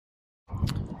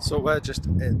So we're just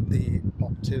at the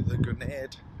up to the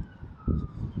Grenade,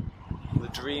 the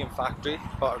Dream Factory,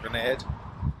 part of Grenade,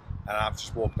 and I've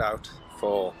just walked out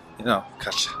for, you know,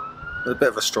 catch a bit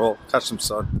of a stroll, catch some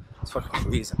sun. It's fucking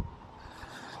freezing.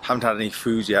 Haven't had any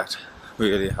food yet.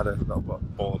 Really had a little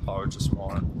bowl of porridge this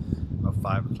morning, about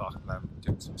 5 o'clock, and then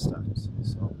doing some steps.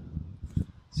 So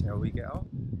see how we get on.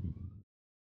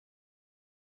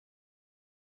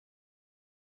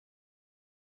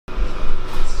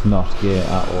 It's not gay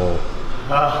at all.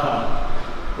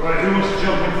 Right, who wants to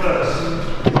jump in first?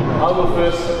 I'll go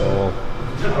first.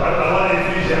 I like the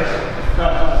enthusiasm.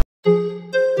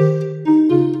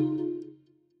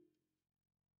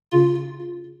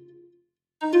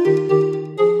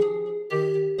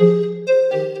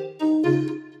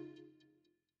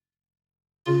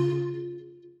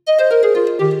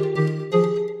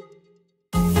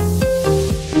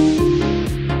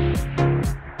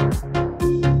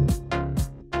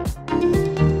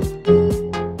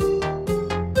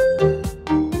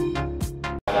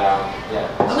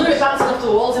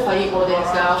 If I eat one of these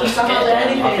now, I'm not had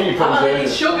anything. I've had any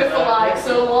sugar for like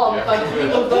so long. Like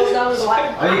people goes down as like.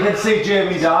 And you can see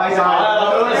Jeremy's eyes. Go on.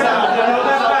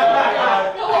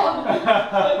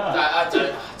 I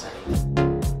don't.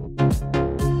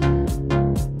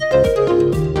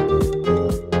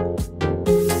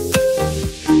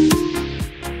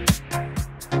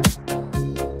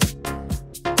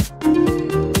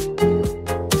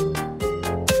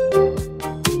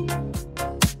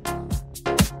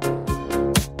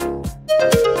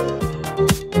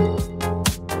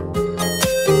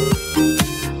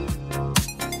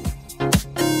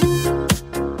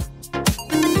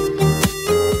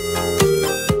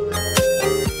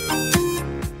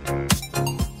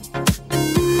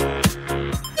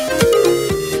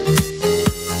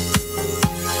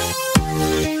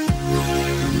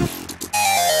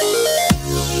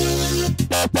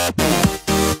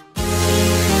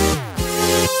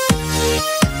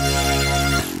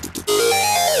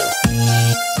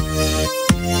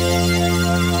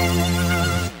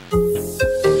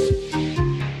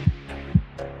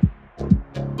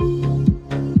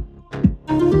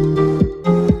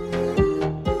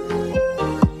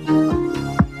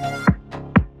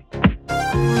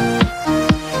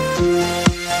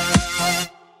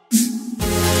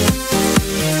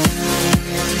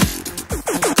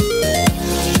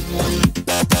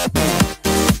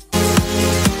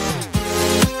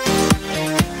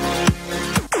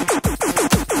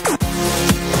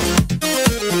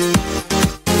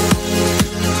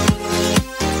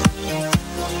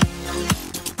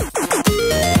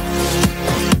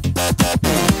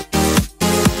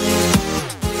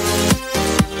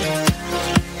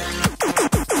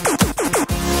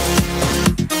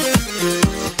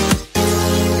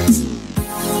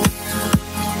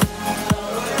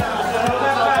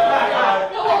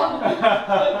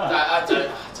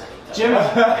 Jim,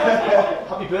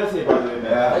 happy birthday, by the way,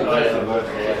 mate. Happy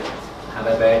birthday. Have a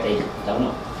birthday, don't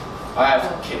know. I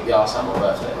have kicked the arse on my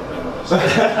birthday.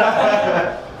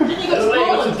 Didn't you go to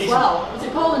Poland as well? Was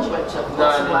it Poland you went to?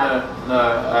 No.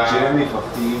 Germany for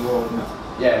Steve, wasn't it?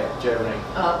 Yeah, Germany.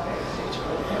 Oh, okay.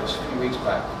 Yeah, it was a few weeks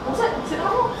back. Was it that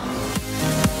long?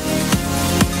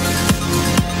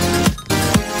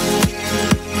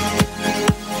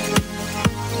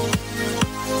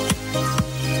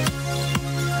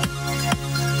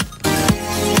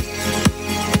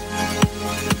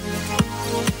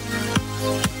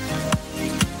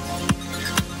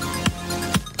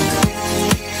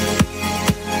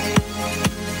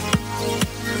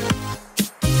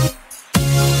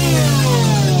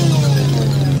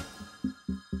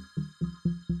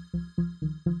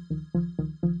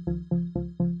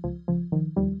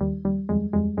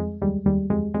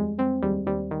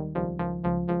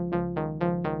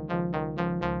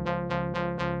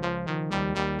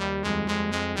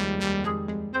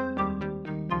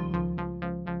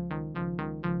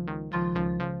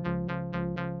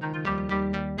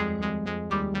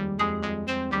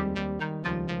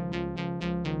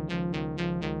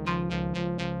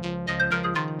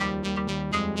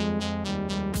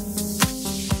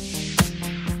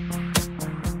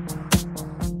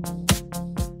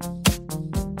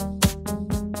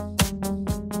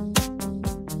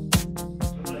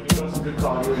 Good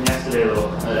cardio yesterday though.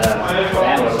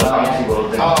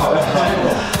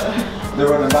 They're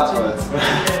running backwards.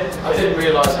 I didn't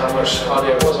realise how much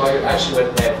cardio it was. I actually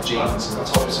went there for jeans and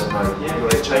the top said no, you've got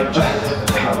to change it.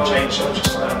 And change it, I was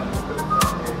just like,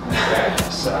 yeah,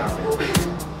 so.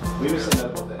 We were saying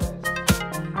about that.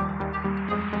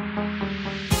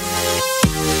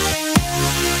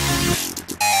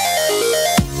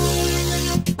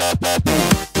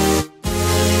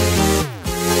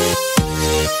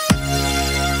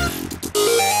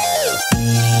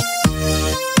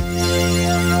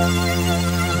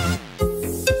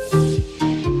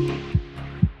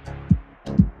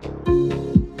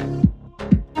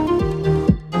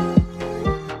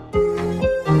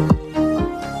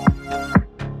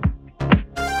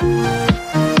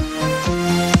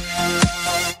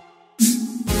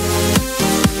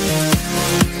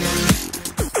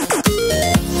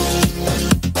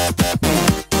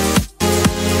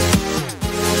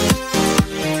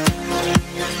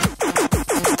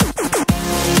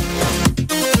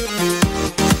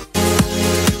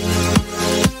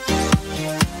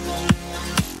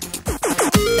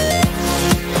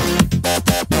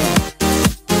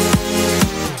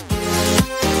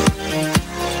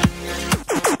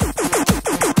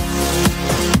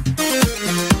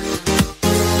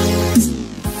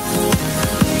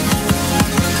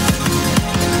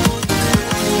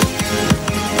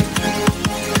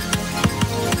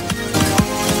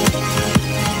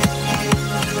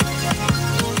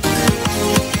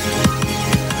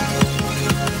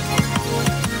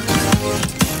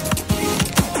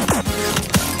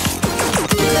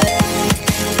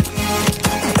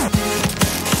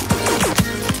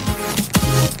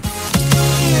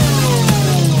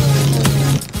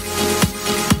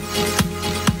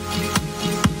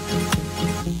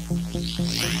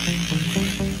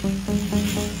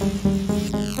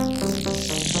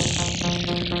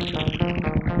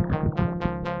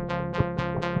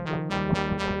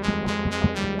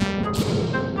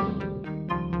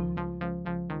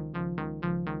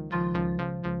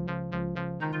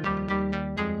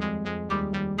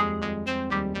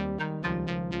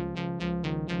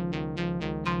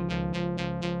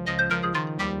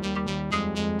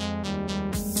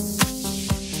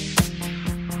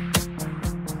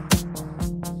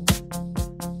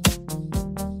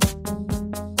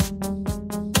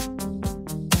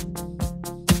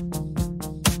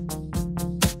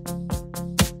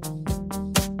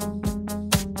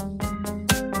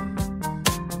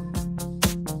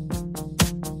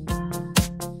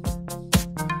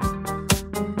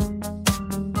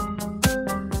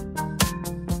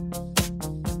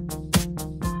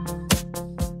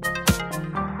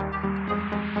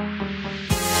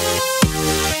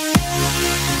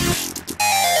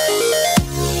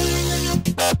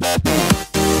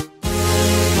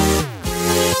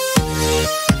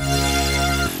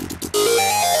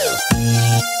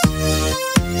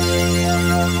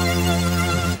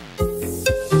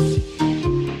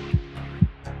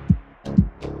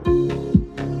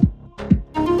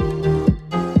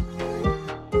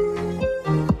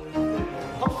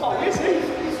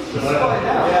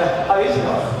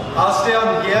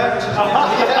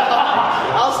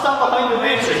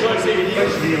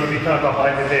 kind of got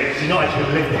behind the there, because you're not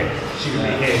actually lifting. She can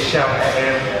be here shouting at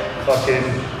him, fucking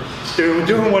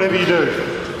doing whatever you do.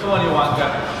 Come on, you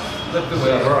wanker. Lift the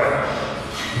wheel. Right.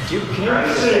 Can you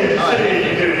See,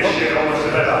 you do this shit almost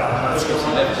better. Let's go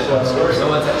on left. No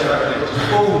one's at your right.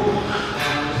 Boom.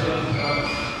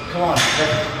 Come on.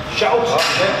 Shout.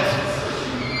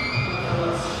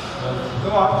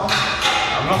 Come on.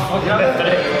 I'm not fucking lifting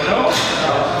it. No.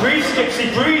 Breathe, Skipsy,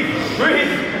 breathe.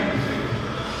 Breathe.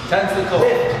 Tense the core.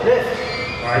 Lift.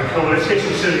 Alright, cool. Let's get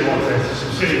some silly ones then. So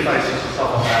some silly faces and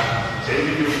stuff like that. So if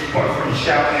you do quite free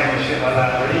shouting and shit like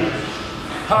that, ready?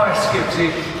 Alright,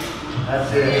 Skipsy.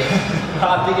 That's it.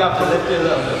 I think you have to lift it a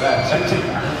little bit there.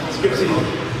 Skipsy,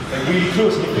 like really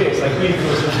close to your face, like really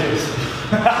close to your face.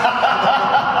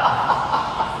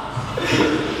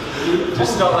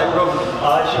 Just start like rubbing.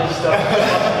 Alright, should we start?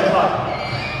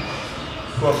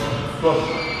 Go on, go on.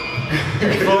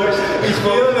 He's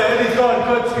feeling it, he's going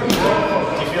good. Do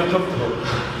you feel comfortable?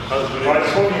 Right,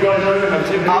 swap you guys over and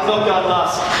Tim. I've not got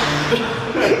last.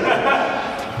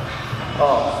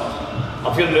 Oh,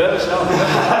 I feel nervous now.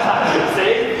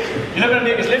 See? You're not going to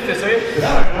make us lift this, are you?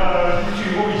 No,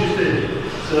 literally what we just did.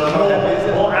 So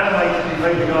more animated you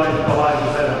make the guys behind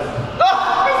the better.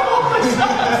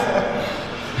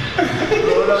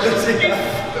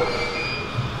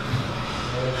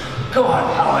 Come on,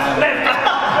 Left!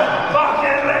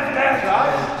 Fucking left there!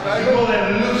 You pull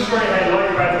them look straight ahead like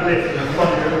you're about to lift in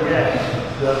front of your yeah.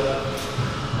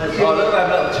 That's it. oh, look at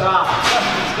that little trap.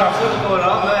 What's going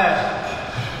on there?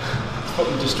 It's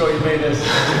fucking destroyed me, this.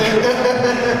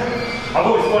 I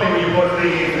thought it was funny when you brought it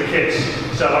in for the kids.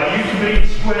 So like you can be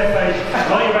square face,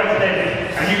 like you're about to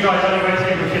dead, and you guys only about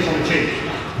to give a kiss on the cheek.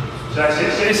 So that's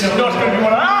it. So this is not going to be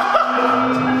one of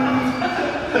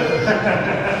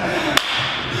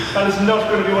That is not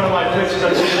going to be one of my pictures.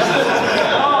 I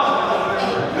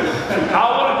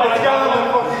want to buy that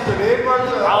one.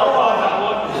 I'll buy that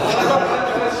one.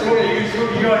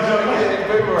 you guys are Getting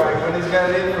boomerang when he's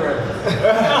going in for it.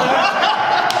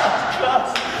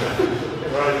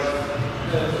 right.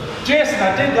 Jason,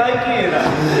 I did like you, though.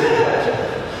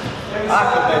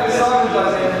 I could make this.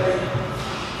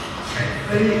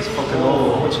 It's Fucking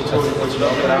awful. What you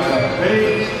looking at?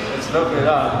 It's lovely,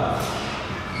 that.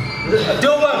 Do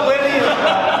it, William!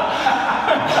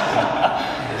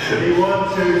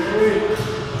 1, 2, 3.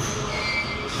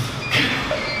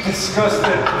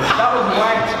 Disgusting. That was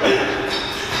wanked.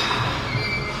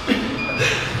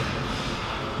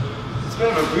 It's a bit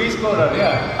of a breeze going on,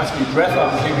 yeah. That's me breath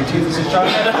out and keep my teeth. Just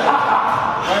trying to.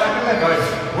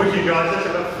 Wicked guys, let's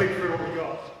have a flick through.